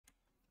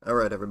All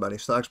right, everybody.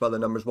 Stocks by the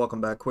numbers. Welcome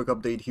back. Quick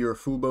update here.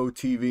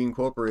 FuboTV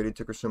Incorporated,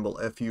 ticker symbol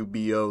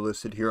FUBO,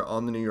 listed here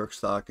on the New York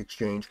Stock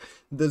Exchange.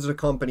 This is a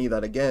company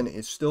that, again,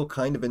 is still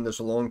kind of in this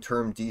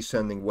long-term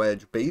descending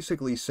wedge,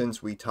 basically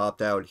since we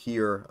topped out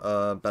here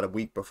about a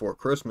week before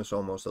Christmas,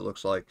 almost, it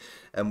looks like.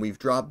 And we've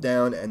dropped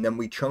down, and then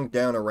we chunked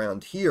down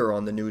around here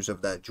on the news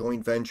of that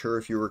joint venture,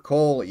 if you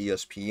recall,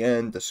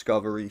 ESPN,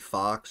 Discovery,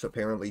 Fox,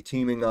 apparently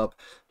teaming up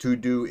to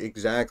do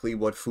exactly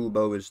what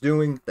Fubo is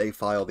doing. They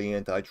filed the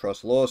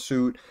antitrust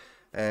lawsuit.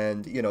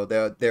 And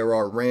there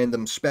are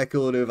random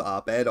speculative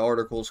op-ed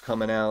articles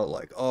coming out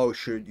like, oh,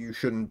 you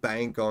shouldn't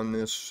bank on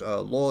this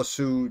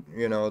lawsuit,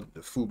 the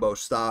Fubo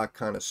stock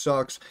kind of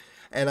sucks.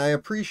 And I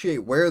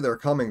appreciate where they're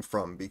coming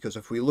from, because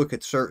if we look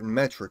at certain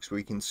metrics,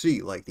 we can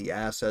see like the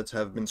assets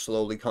have been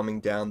slowly coming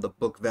down, the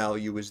book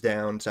value is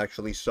down, it's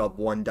actually sub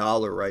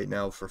 $1 right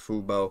now for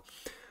Fubo.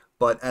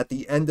 But at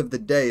the end of the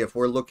day, if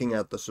we're looking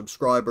at the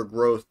subscriber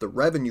growth, the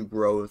revenue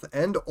growth,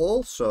 and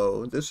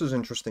also, this is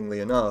interestingly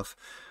enough,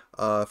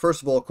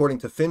 first of all, according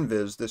to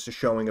FinViz, this is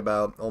showing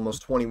about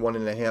almost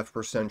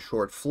 21.5%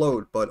 short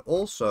float. But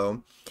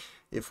also,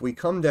 if we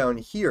come down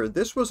here,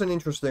 this was an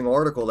interesting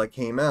article that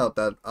came out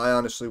that I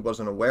honestly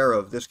wasn't aware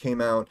of. This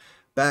came out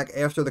back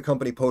after the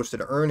company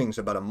posted earnings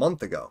about a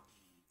month ago.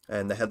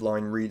 And the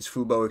headline reads,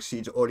 Fubo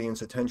exceeds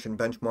audience attention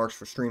benchmarks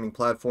for streaming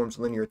platforms,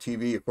 linear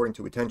TV, according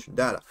to attention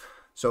data.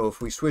 So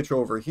if we switch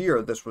over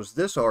here, this was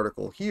this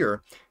article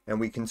here, and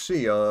we can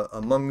see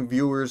among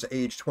viewers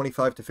aged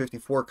 25 to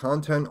 54,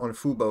 content on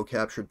Fubo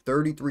captured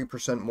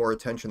 33% more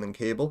attention than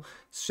cable,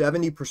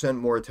 70%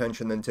 more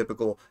attention than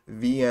typical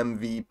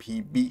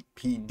VMVPD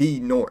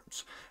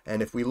norms.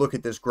 And if we look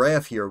at this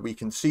graph here, we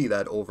can see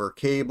that over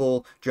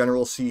cable,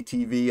 general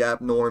CTV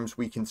app norms,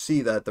 we can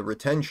see that the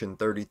retention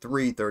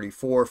 33,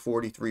 34,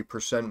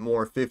 43%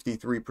 more,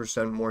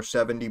 53% more,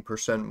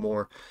 70%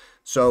 more.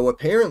 So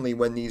apparently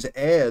when these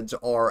ads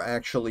are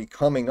actually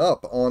coming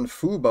up on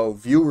Fubo,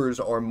 viewers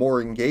are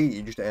more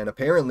engaged and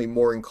apparently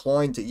more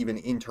inclined to even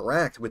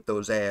interact with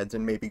those ads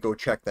and maybe go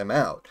check them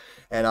out.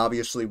 And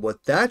obviously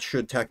what that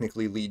should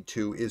technically lead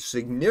to is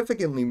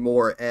significantly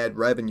more ad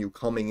revenue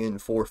coming in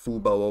for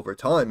Fubo over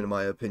time, in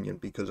my opinion,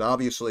 because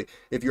obviously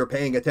if you're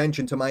paying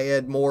attention to my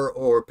ad more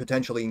or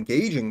potentially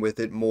engaging with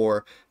it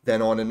more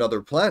than on another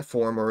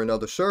platform or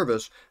another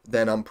service,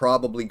 then I'm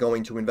probably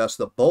going to invest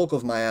the bulk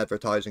of my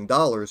advertising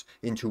dollars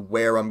into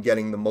where I'm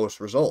getting the most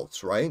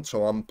results, right?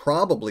 So I'm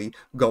probably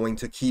going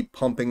to keep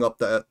pumping up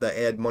the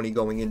ad money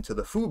going into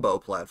the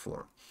Fubo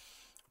platform.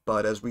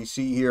 But as we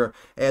see here,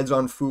 ads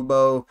on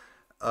Fubo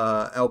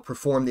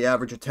outperform the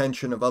average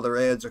attention of other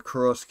ads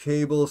across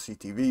cable,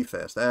 CTV,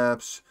 fast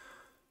apps,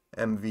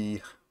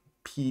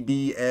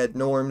 MVPD ad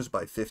norms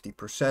by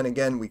 50%.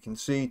 Again, we can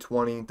see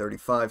 20,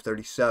 35,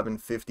 37,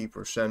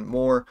 50%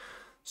 more.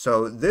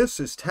 So this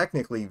is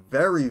technically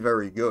very,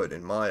 very good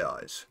in my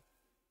eyes.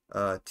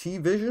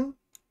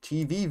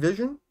 TV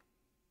Vision.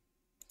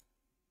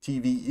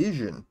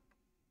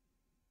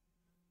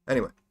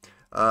 Anyway,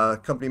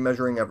 company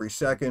measuring every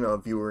second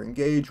of viewer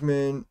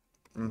engagement.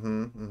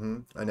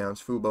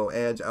 Announced Fubo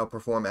ads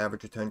outperform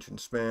average attention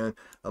span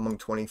among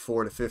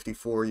 24 to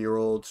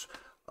 54-year-olds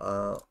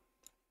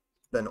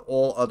than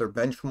all other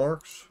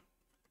benchmarks.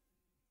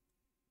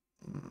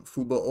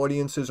 Fubo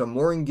audiences are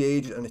more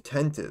engaged and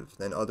attentive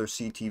than other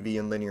CTV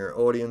and linear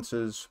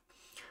audiences.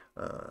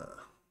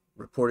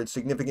 Reported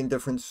significant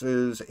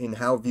differences in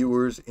how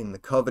viewers in the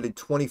coveted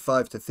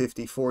 25 to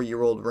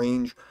 54-year-old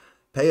range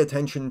pay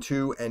attention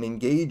to and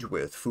engage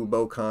with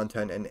Fubo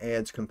content and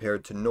ads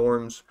compared to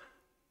norms.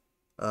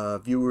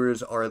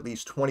 Viewers are at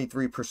least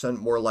 23%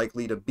 more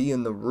likely to be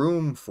in the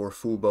room for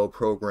Fubo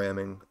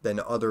programming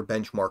than other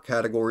benchmark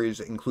categories,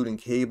 including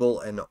cable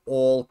and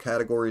all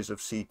categories of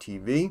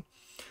CTV.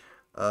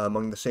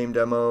 Among the same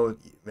demo,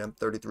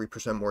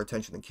 33% more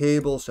attention than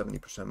cable,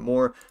 70%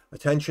 more.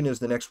 Attention is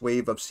the next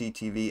wave of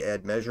CTV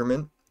ad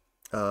measurement.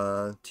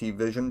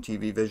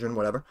 TV Vision,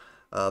 whatever.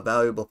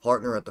 Valuable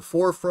partner at the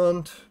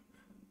forefront.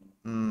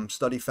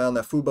 Study found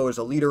that Fubo is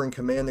a leader in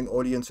commanding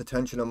audience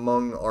attention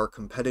among our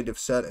competitive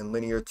set in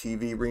linear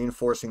TV,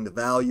 reinforcing the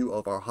value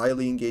of our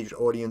highly engaged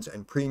audience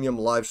and premium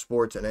live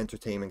sports and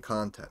entertainment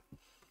content.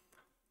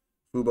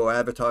 Fubo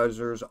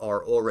advertisers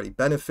are already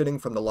benefiting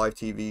from the live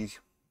TV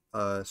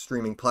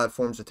streaming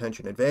platform's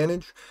attention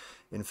advantage.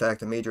 In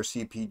fact, a major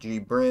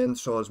CPG brand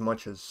saw as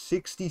much as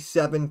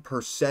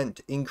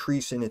 67%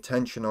 increase in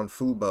attention on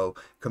Fubo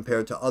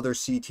compared to other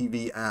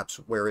CTV apps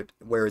where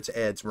its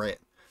ads ran.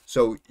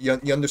 So you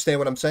understand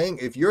what I'm saying?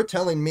 If you're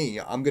telling me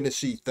I'm going to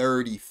see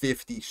 30,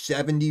 50,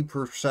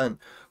 70%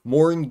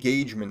 more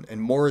engagement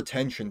and more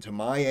attention to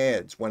my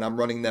ads when I'm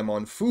running them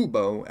on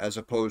Fubo as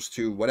opposed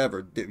to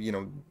whatever,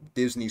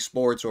 Disney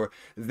Sports or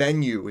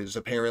Venue is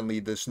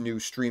apparently this new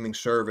streaming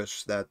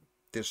service that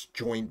this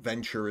joint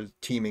venture is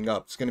teaming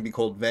up. It's going to be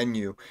called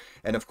Venue.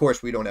 And of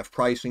course, we don't have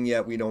pricing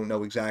yet. We don't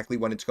know exactly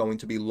when it's going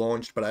to be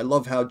launched. But I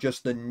love how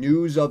just the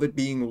news of it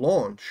being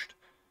launched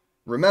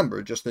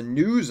remember, just the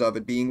news of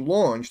it being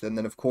launched, and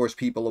then of course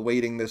people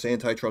awaiting this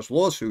antitrust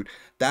lawsuit,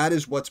 that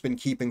is what's been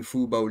keeping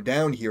FUBO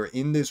down here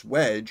in this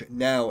wedge,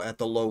 now at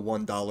the low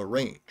 $1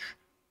 range.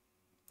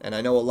 And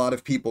I know a lot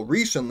of people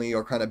recently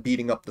are kind of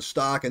beating up the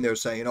stock, and they're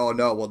saying, oh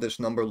no, well, this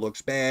number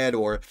looks bad,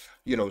 or,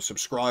 you know,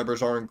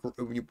 subscribers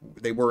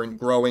they weren't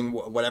growing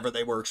whatever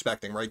they were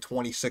expecting, right?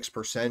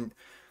 26%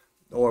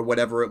 or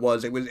whatever it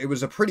was. It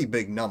was a pretty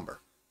big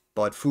number.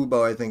 But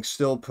FUBO, I think,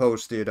 still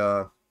posted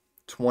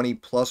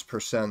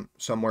 20+%,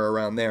 somewhere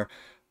around there.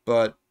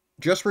 But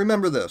just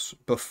remember this,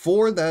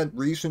 before that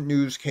recent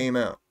news came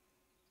out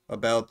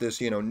about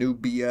this, you know, new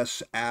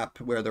BS app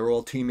where they're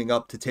all teaming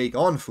up to take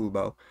on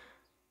FUBO,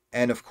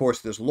 and of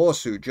course this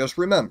lawsuit, just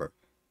remember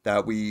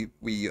that we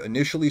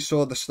initially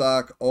saw the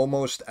stock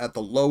almost at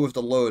the low of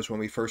the lows when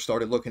we first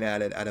started looking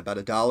at it, at about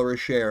 $1 a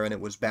share, and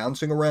it was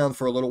bouncing around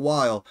for a little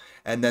while,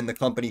 and then the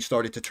company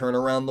started to turn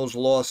around those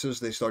losses.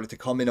 They started to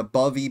come in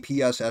above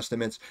EPS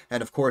estimates,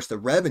 and of course the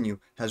revenue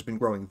has been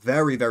growing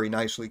very, very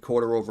nicely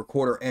quarter over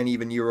quarter and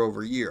even year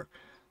over year.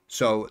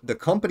 So the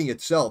company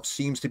itself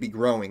seems to be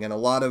growing, and a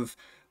lot of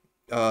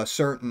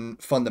certain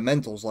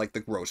fundamentals like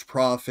the gross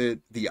profit,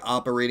 the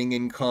operating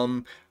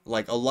income,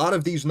 like a lot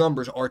of these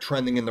numbers are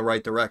trending in the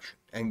right direction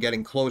and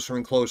getting closer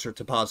and closer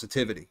to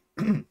positivity,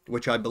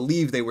 which I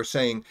believe they were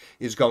saying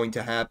is going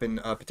to happen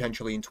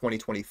potentially in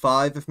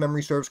 2025, if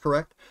memory serves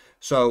correct.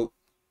 So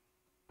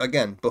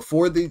again,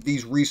 before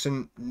these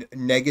recent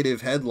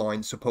negative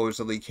headlines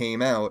supposedly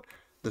came out,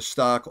 the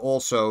stock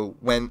also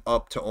went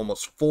up to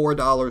almost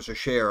 $4 a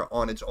share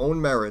on its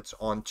own merits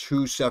on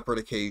 2 separate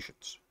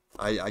occasions.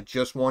 I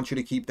just want you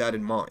to keep that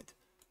in mind,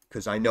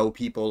 because I know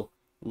people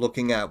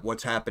looking at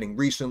what's happening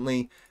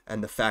recently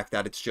and the fact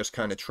that it's just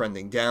kind of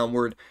trending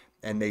downward,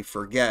 and they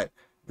forget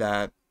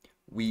that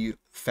we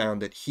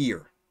found it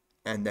here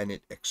and then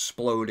it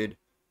exploded,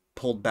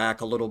 pulled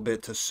back a little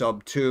bit to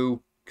sub 2,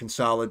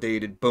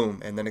 consolidated,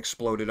 boom, and then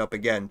exploded up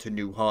again to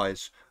new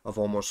highs of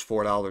almost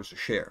 $4 a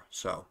share.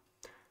 So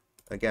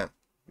again,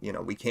 you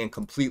know, we can't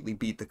completely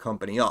beat the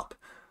company up,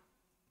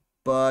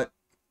 but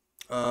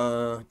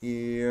yep.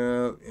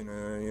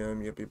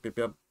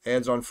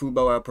 Ads on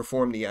FUBO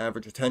outperform the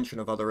average attention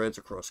of other ads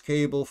across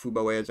cable.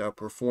 FUBO ads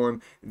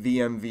outperform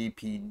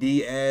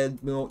VMVPD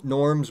ad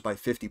norms by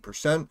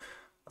 50%.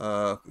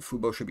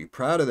 FUBO should be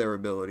proud of their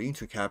ability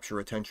to capture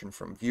attention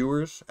from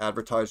viewers.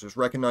 Advertisers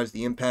recognize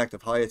the impact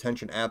of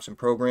high-attention apps and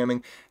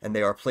programming, and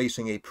they are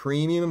placing a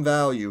premium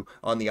value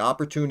on the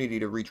opportunity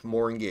to reach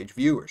more engaged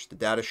viewers. The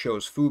data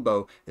shows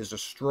FUBO is a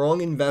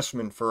strong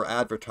investment for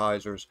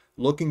advertisers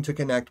looking to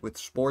connect with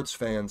sports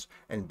fans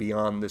and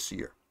beyond this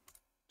year.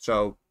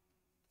 So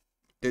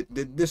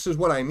this is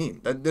what I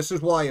mean. This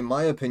is why, in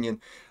my opinion,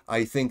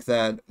 I think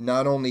that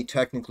not only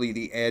technically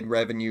the ad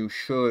revenue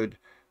should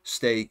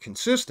stay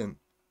consistent,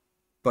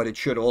 but it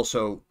should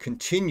also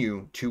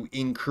continue to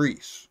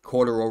increase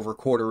quarter over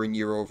quarter and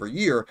year over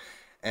year.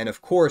 And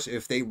of course,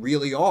 if they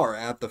really are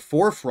at the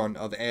forefront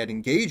of ad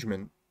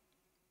engagement,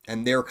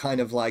 and they're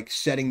kind of like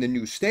setting the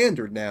new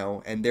standard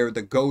now, and they're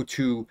the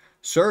go-to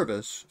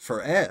service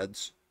for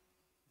ads,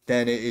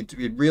 then it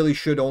really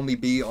should only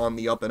be on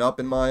the up and up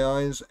in my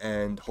eyes,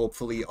 and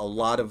hopefully a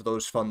lot of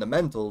those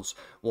fundamentals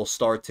will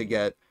start to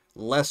get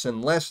less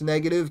and less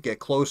negative, get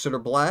closer to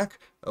black,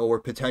 or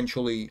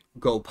potentially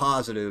go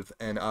positive,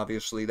 and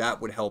obviously that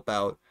would help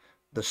out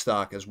the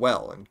stock as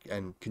well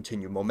and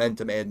continue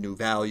momentum, add new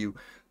value.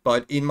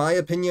 But in my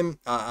opinion,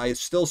 I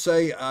still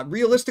say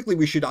realistically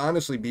we should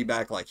honestly be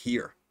back like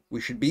here. We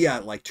should be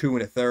at like 2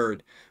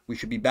 1/3. We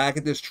should be back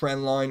at this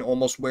trend line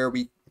almost where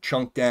we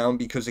chunked down,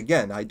 because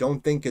again, I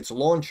don't think it's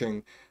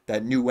launching,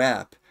 that new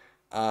app,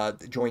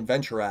 the joint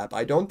venture app.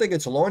 I don't think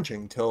it's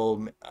launching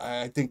till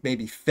I think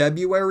maybe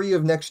February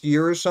of next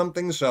year or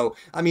something. So,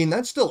 I mean,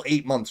 that's still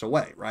 8 months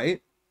away,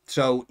 right?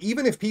 So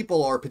even if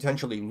people are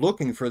potentially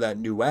looking for that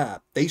new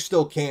app, they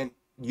still can't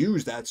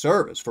use that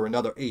service for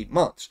another 8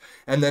 months.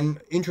 And then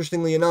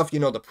interestingly enough, you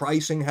know, the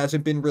pricing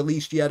hasn't been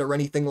released yet or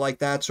anything like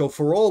that. So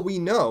for all we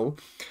know,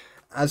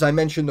 as I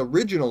mentioned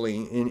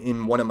originally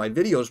in one of my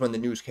videos when the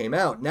news came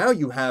out, now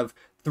you have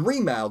 3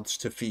 mouths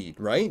to feed,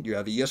 right? You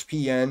have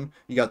ESPN,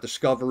 you got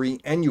Discovery,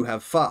 and you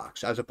have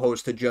Fox, as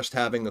opposed to just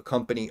having a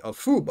company of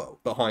FUBO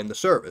behind the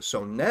service.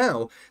 So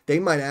now they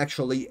might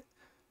actually,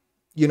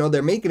 you know,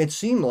 they're making it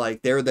seem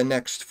like they're the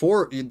next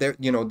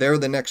they're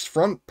the next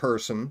front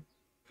person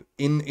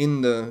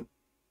in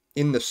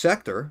the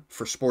sector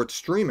for sports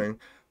streaming.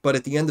 But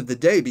at the end of the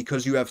day,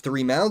 because you have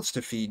 3 mouths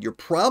to feed, you're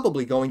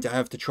probably going to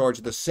have to charge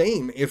the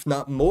same, if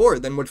not more,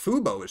 than what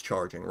FUBO is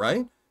charging,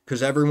 right?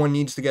 Because everyone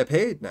needs to get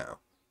paid now.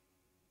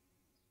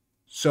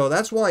 So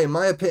that's why, in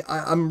my opinion,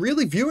 I'm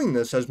really viewing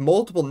this as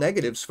multiple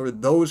negatives for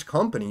those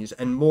companies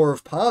and more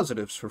of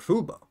positives for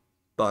FUBO.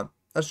 But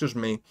that's just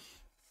me.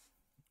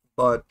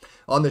 But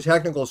on the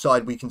technical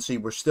side, we can see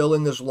we're still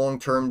in this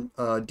long-term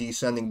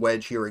descending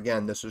wedge here.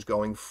 Again, this is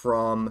going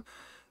from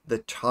the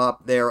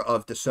top there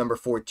of December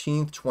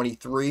 14th,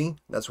 23.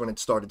 That's when it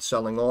started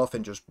selling off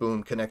and just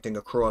boom, connecting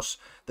across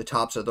the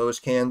tops of those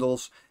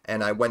candles.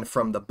 And I went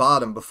from the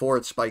bottom before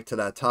it spiked to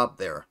that top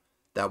there.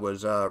 That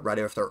was right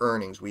after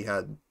earnings. We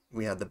had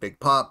the big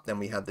pop, then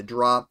we had the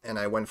drop, and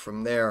I went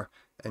from there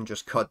and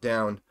just cut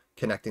down,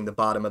 connecting the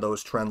bottom of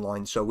those trend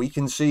lines. So we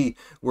can see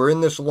we're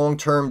in this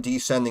long-term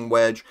descending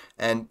wedge,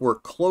 and we're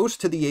close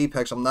to the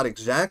apex. I'm not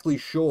exactly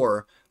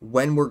sure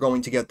when we're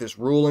going to get this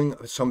ruling.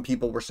 Some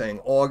people were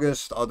saying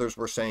August, others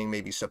were saying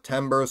maybe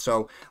September.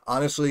 So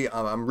honestly,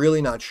 I'm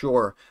really not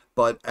sure.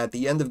 But at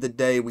the end of the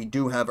day, we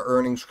do have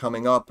earnings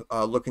coming up,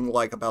 looking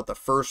like about the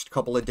first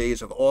couple of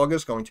days of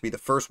August, going to be the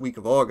first week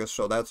of August.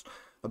 So that's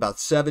about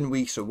 7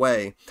 weeks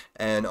away.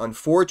 And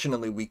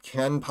unfortunately, we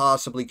can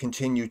possibly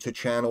continue to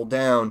channel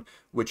down,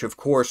 which of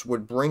course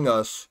would bring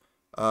us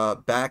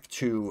back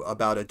to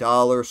about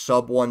 $1,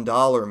 sub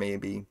 $1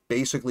 maybe,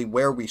 basically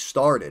where we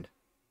started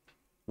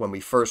when we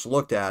first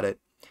looked at it.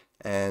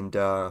 And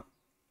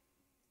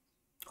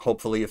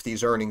hopefully, if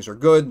these earnings are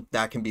good,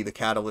 that can be the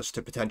catalyst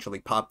to potentially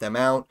pop them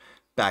out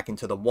back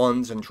into the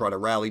ones and try to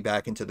rally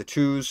back into the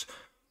twos.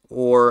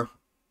 Or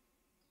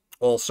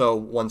also,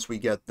 once we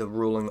get the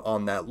ruling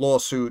on that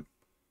lawsuit,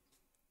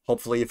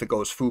 hopefully if it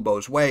goes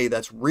FUBO's way,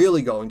 that's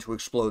really going to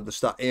explode the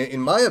stock.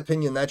 In my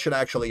opinion, that should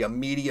actually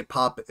immediately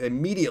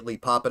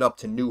pop it up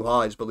to new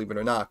highs, believe it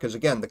or not. Because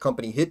again, the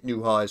company hit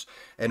new highs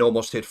and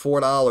almost hit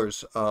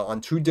 $4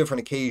 on 2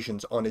 different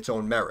occasions on its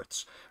own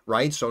merits,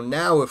 right? So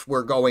now if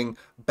we're going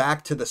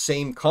back to the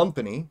same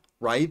company,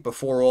 right,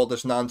 before all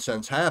this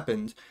nonsense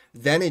happened,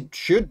 then it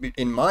should,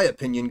 in my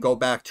opinion, go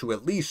back to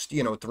at least,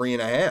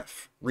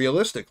 3.5,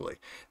 realistically.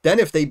 Then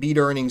if they beat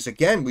earnings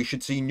again, we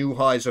should see new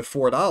highs of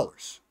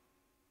 $4.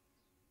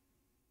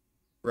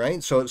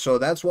 Right? So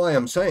that's why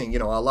I'm saying,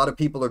 a lot of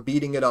people are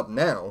beating it up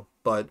now,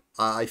 but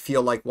I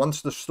feel like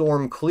once the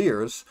storm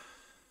clears,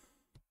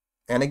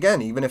 and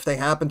again, even if they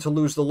happen to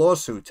lose the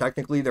lawsuit,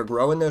 technically they're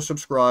growing their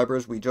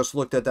subscribers. We just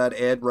looked at that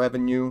ad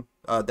revenue,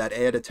 that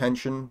ad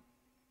attention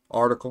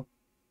article.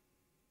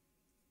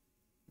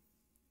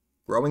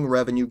 Growing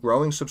revenue,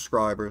 growing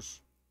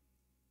subscribers.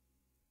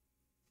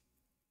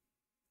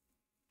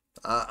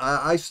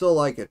 I still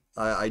like it.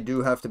 I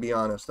do have to be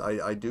honest.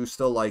 I do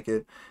still like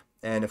it.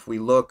 And if we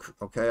look,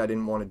 okay, I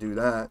didn't want to do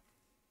that.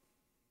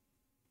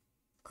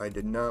 I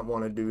did not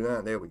want to do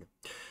that. There we go.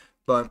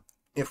 But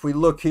if we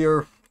look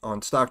here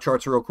on stock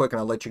charts real quick,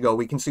 and I'll let you go,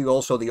 we can see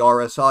also the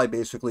RSI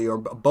basically, or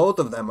both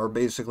of them are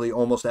basically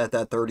almost at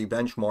that 30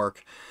 benchmark.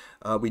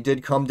 We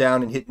did come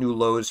down and hit new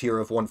lows here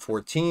of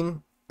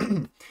 114.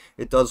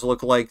 It does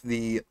look like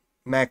the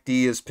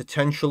MACD is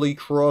potentially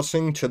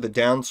crossing to the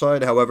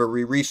downside. However,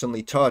 we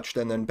recently touched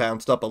and then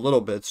bounced up a little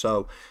bit,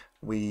 so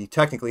we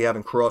technically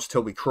haven't crossed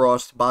till we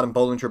crossed bottom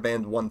Bollinger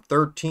Band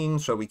 113,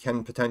 so we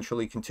can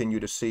potentially continue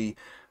to see,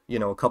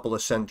 a couple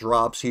of cent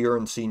drops here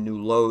and see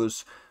new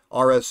lows.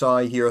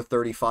 RSI here,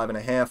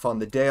 35.5 on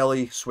the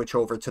daily. Switch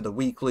over to the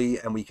weekly,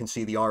 and we can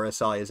see the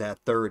RSI is at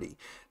 30.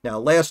 Now,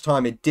 last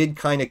time it did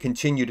kind of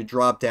continue to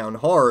drop down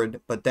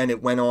hard, but then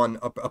it went on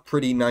a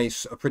pretty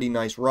nice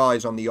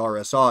rise on the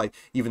RSI,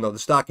 even though the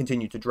stock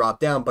continued to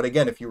drop down. But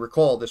again, if you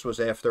recall, this was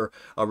after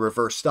a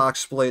reverse stock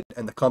split,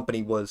 and the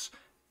company was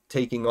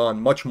taking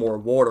on much more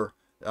water,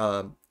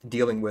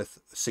 dealing with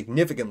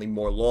significantly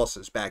more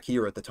losses back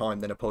here at the time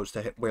than opposed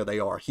to where they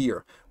are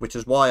here, which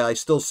is why I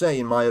still say,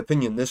 in my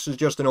opinion, this is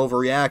just an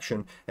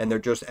overreaction,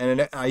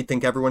 and I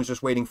think everyone's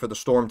just waiting for the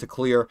storm to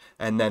clear,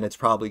 and then it's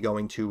probably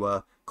going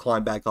to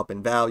climb back up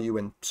in value,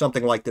 and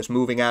something like this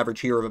moving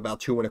average here of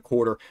about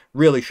 2.25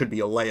 really should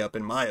be a layup,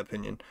 in my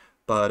opinion.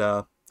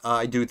 But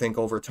I do think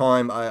over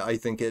time, I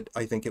think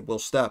it will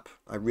step.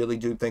 I really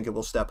do think it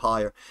will step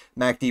higher.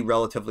 MACD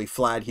relatively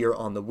flat here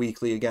on the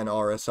weekly. Again,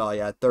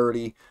 RSI at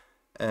 30.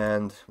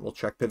 And we'll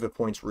check pivot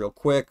points real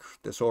quick.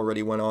 This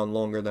already went on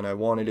longer than I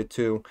wanted it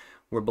to.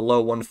 We're below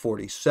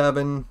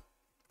 147.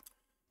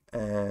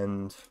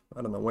 And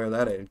I don't know where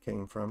that ad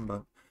came from,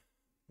 but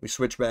we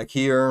switch back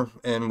here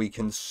and we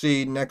can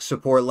see next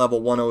support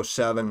level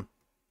 107.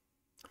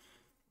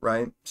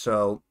 Right?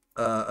 So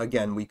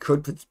again, we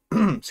could,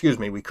 excuse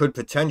me, we could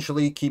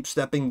potentially keep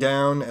stepping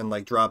down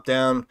and drop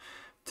down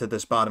to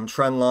this bottom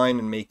trend line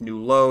and make new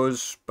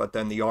lows, but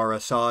then the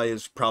RSI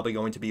is probably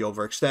going to be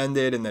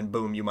overextended, and then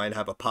boom, you might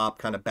have a pop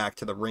kind of back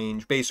to the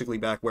range, basically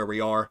back where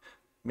we are,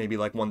 maybe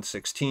like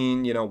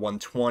 116,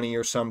 120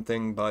 or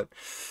something. But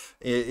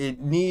it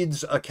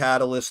needs a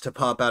catalyst to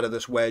pop out of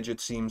this wedge,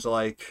 it seems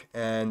like,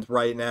 and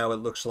right now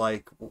it looks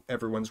like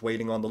everyone's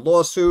waiting on the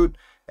lawsuit,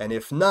 and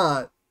if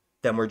not,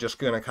 then we're just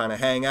going to kind of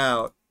hang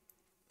out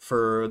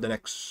for the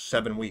next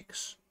 7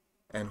 weeks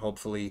and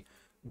hopefully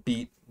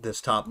beat this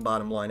top and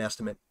bottom line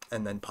estimate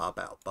and then pop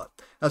out. But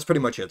that's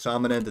pretty much it, so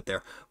I'm gonna end it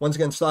there. Once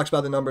again, Stocks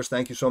by the Numbers,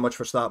 thank you so much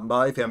for stopping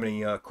by. If you have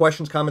any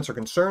questions, comments, or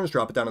concerns,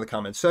 drop it down in the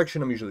comments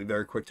section. I'm usually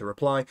very quick to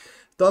reply.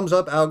 Thumbs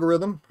up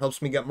algorithm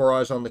helps me get more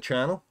eyes on the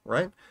channel,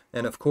 right?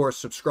 And of course,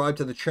 subscribe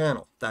to the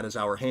channel. That is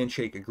our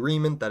handshake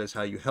agreement. That is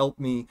how you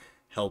help me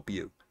help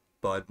you.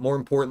 But more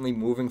importantly,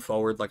 moving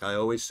forward, like I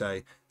always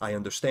say, I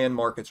understand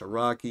markets are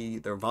rocky,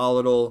 they're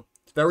volatile,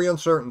 it's very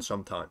uncertain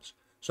sometimes.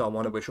 So I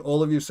want to wish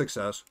all of you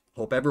success.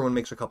 Hope everyone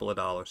makes a couple of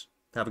dollars.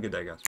 Have a good day, guys.